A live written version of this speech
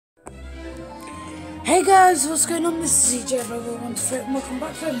Hey guys, what's going on? This is CJ from Everyone and welcome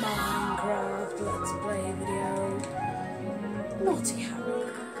back to a Minecraft Let's Play video. Naughty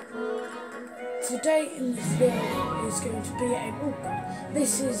Harry. Today in this video is going to be another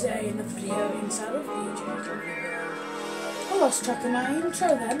video inside of DJ. I lost track of my intro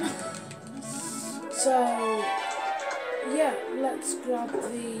then. So yeah, let's grab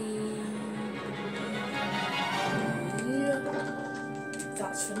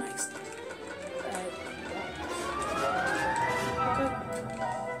that's for next.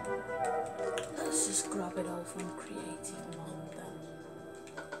 Let's just grab it all from creative mode then.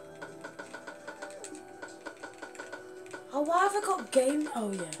 Oh, why have I got game?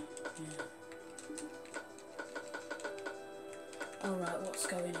 Oh yeah. Alright, what's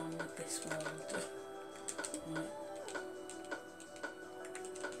going on with this world? Right.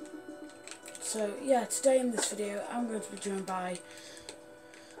 So yeah, today in this video I'm going to be joined by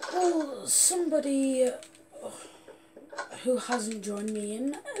somebody who hasn't joined me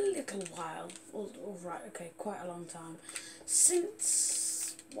in a little while. Right, okay, quite a long time.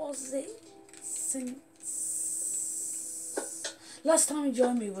 Since last time he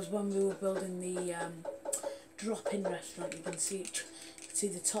joined me was when we were building the drop-in restaurant. You can see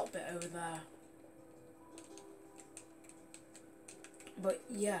the top bit over there. But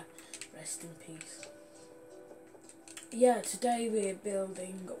yeah, rest in peace. Yeah, today we're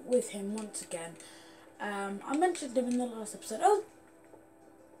building with him once again. I mentioned him in the last episode. Oh!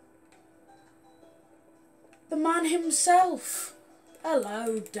 The man himself!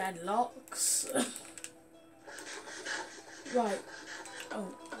 Hello, Deadlocks. Right.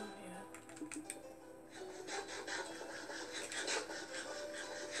 Oh, yeah.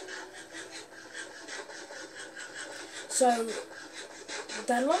 So,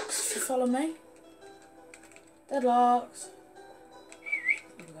 Deadlocks, if you follow me. Deadlocks.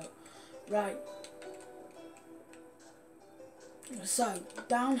 There we go. Right. So,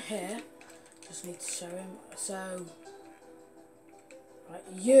 down here, just need to show him. So, right,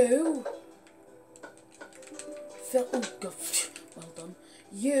 you fill. Oh God, well done.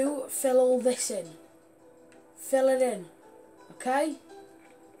 You fill all this in. Fill it in. Okay?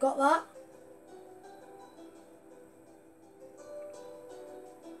 Got that?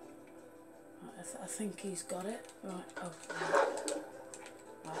 Right, I think he's got it. Right. Oh.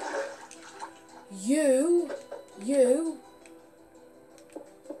 Right. You.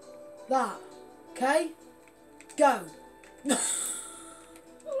 That. Okay? Go. He's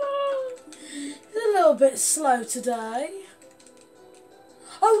a little bit slow today.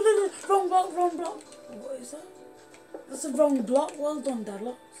 Oh, no, wrong block. What is that? That's the wrong block. Well done,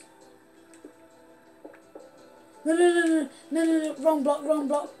 Deadlocks. No, wrong block.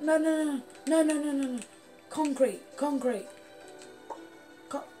 No. Concrete.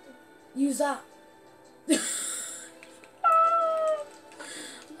 Use that.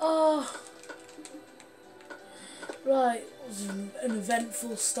 Oh, right, it was an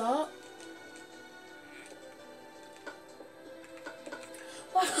eventful start.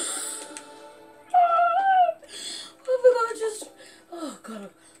 What have I got just... Oh,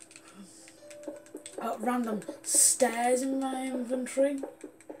 God. I've got random stairs in my inventory.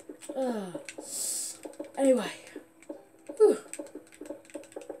 Anyway. Whew.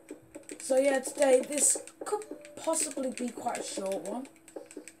 So, yeah, today this could possibly be quite a short one.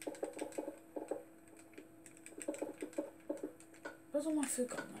 Where's all my food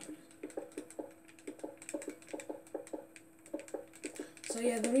gone now? So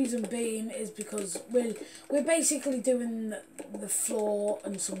yeah, the reason being is because we're basically doing the floor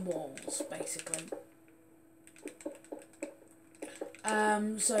and some walls, basically.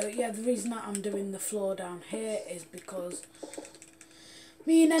 So yeah, the reason that I'm doing the floor down here is because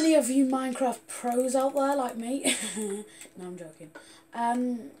me and any of you Minecraft pros out there like me, no, I'm joking.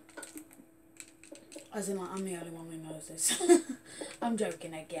 As in, like, I'm the only one who knows this. I'm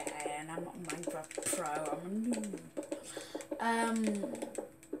joking again. I'm not a Minecraft pro. I'm a noob.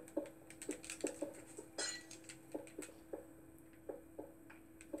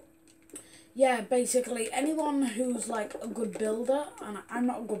 Yeah, basically, anyone who's, like, a good builder, and I'm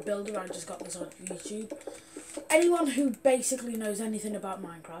not a good builder, I just got this on YouTube. Anyone who basically knows anything about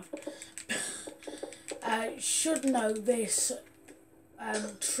Minecraft should know this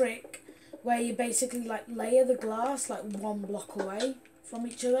trick where you basically like layer the glass like one block away from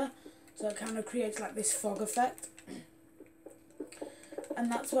each other, so it kind of creates like this fog effect.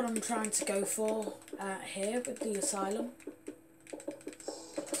 And that's what I'm trying to go for here with the asylum.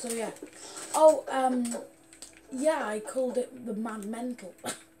 So yeah. Oh, yeah, I called it the Mad Mental.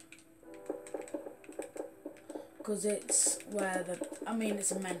 Because it's where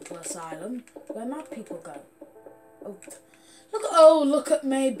it's a mental asylum where mad people go. Look at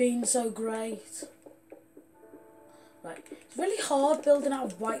me being so great. Right, it's really hard building out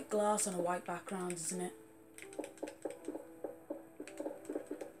of white glass on a white background, isn't it?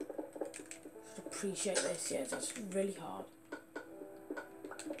 Appreciate this, yes, it's really hard.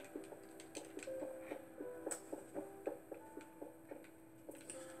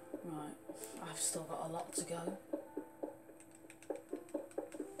 Right, I've still got a lot to go.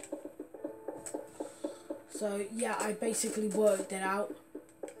 So yeah, I basically worked it out.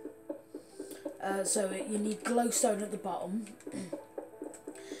 You need glowstone at the bottom,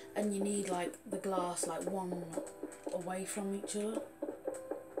 and you need like the glass like one away from each other.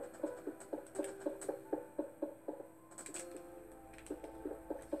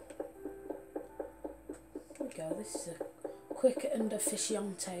 There we go. This is a quick and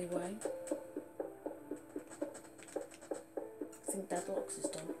efficient way. I think Deadlocks is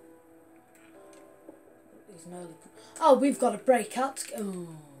done. He's nearly. Oh, we've got a breakout. Oh.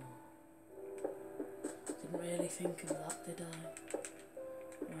 Didn't really think of that, did I?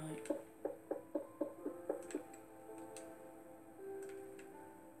 Right.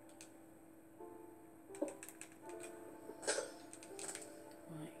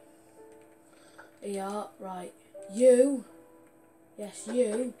 Right. Yeah, right. You. Yes,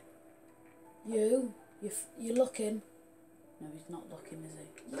 you. You're looking. No, he's not looking, is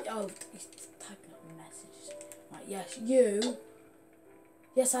he? Oh, he's typing up messages. Right, yes, you.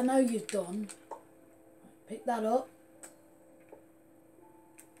 Yes, I know you've done. Right, pick that up.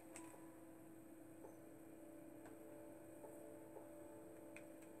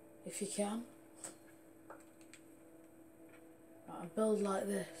 If you can. Right, and build like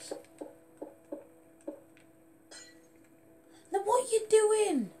this. Now what are you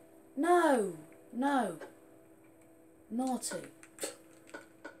doing? No. No. Naughty.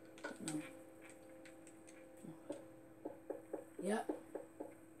 No. Yep.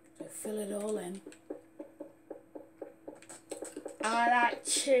 So fill it all in. I like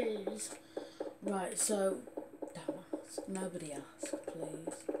cheese. Right, so don't ask. Nobody ask,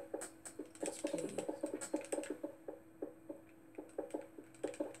 please. Please.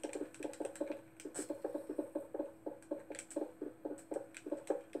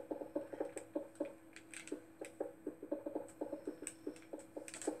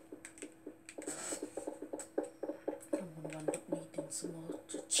 I'm going to end up needing some more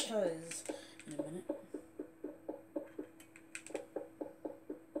cheese in a minute.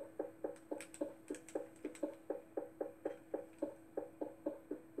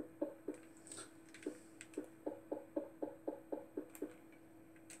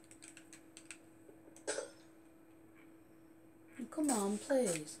 Come on,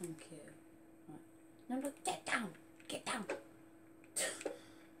 please. Thank you. Right. No, get down. Get down.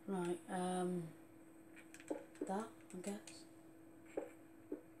 Right, that, I guess.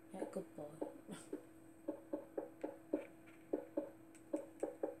 Yeah, good boy.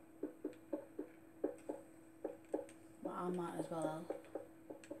 Well, I might as well help.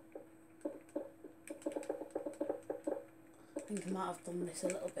 I think I might have done this a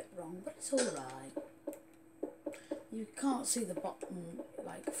little bit wrong, but it's alright. You can't see the bottom,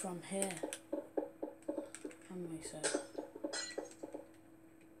 like, from here, can we, so?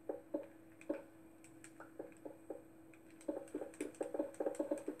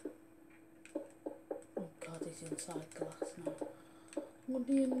 Oh God, he's inside glass now. What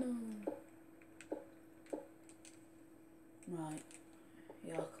do you know? Right,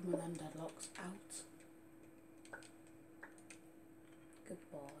 yeah, come on then, Deadlocks, out. Good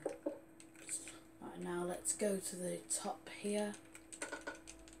boy. Right, now let's go to the top here.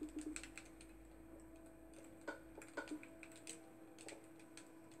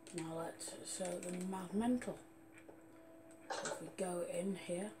 Now let's show the mad mental. So if we go in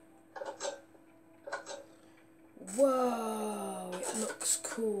here. Whoa, it looks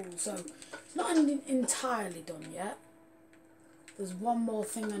cool. So it's not entirely done yet. There's one more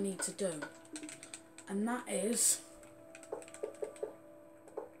thing I need to do. And that is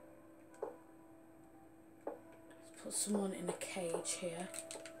put someone in a cage here.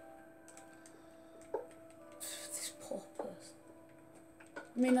 This poor person.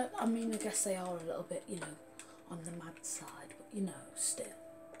 I mean, I guess they are a little bit, you know, on the mad side, but you know, still,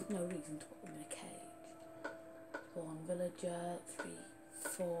 no reason to put them in a cage. Born villager, 3,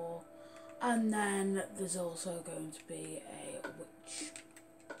 4, and then there's also going to be a witch.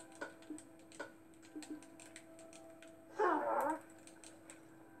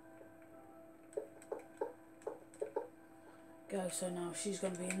 Go, so now she's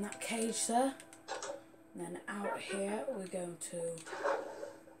going to be in that cage there. And then out here we're going to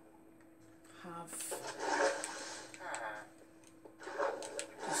have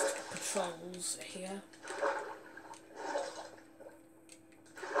just patrols here.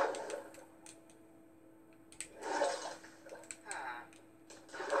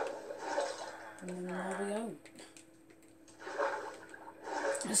 And then there we go.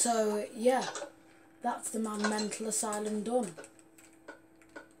 So yeah, that's the Man Mental Asylum done.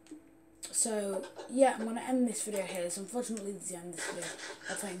 So yeah, I'm going to end this video here. So unfortunately this is the end of this video.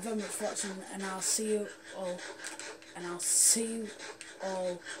 Thank you very much for watching, and I'll see you all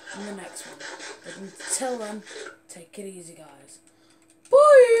in the next one. But until then, take it easy guys.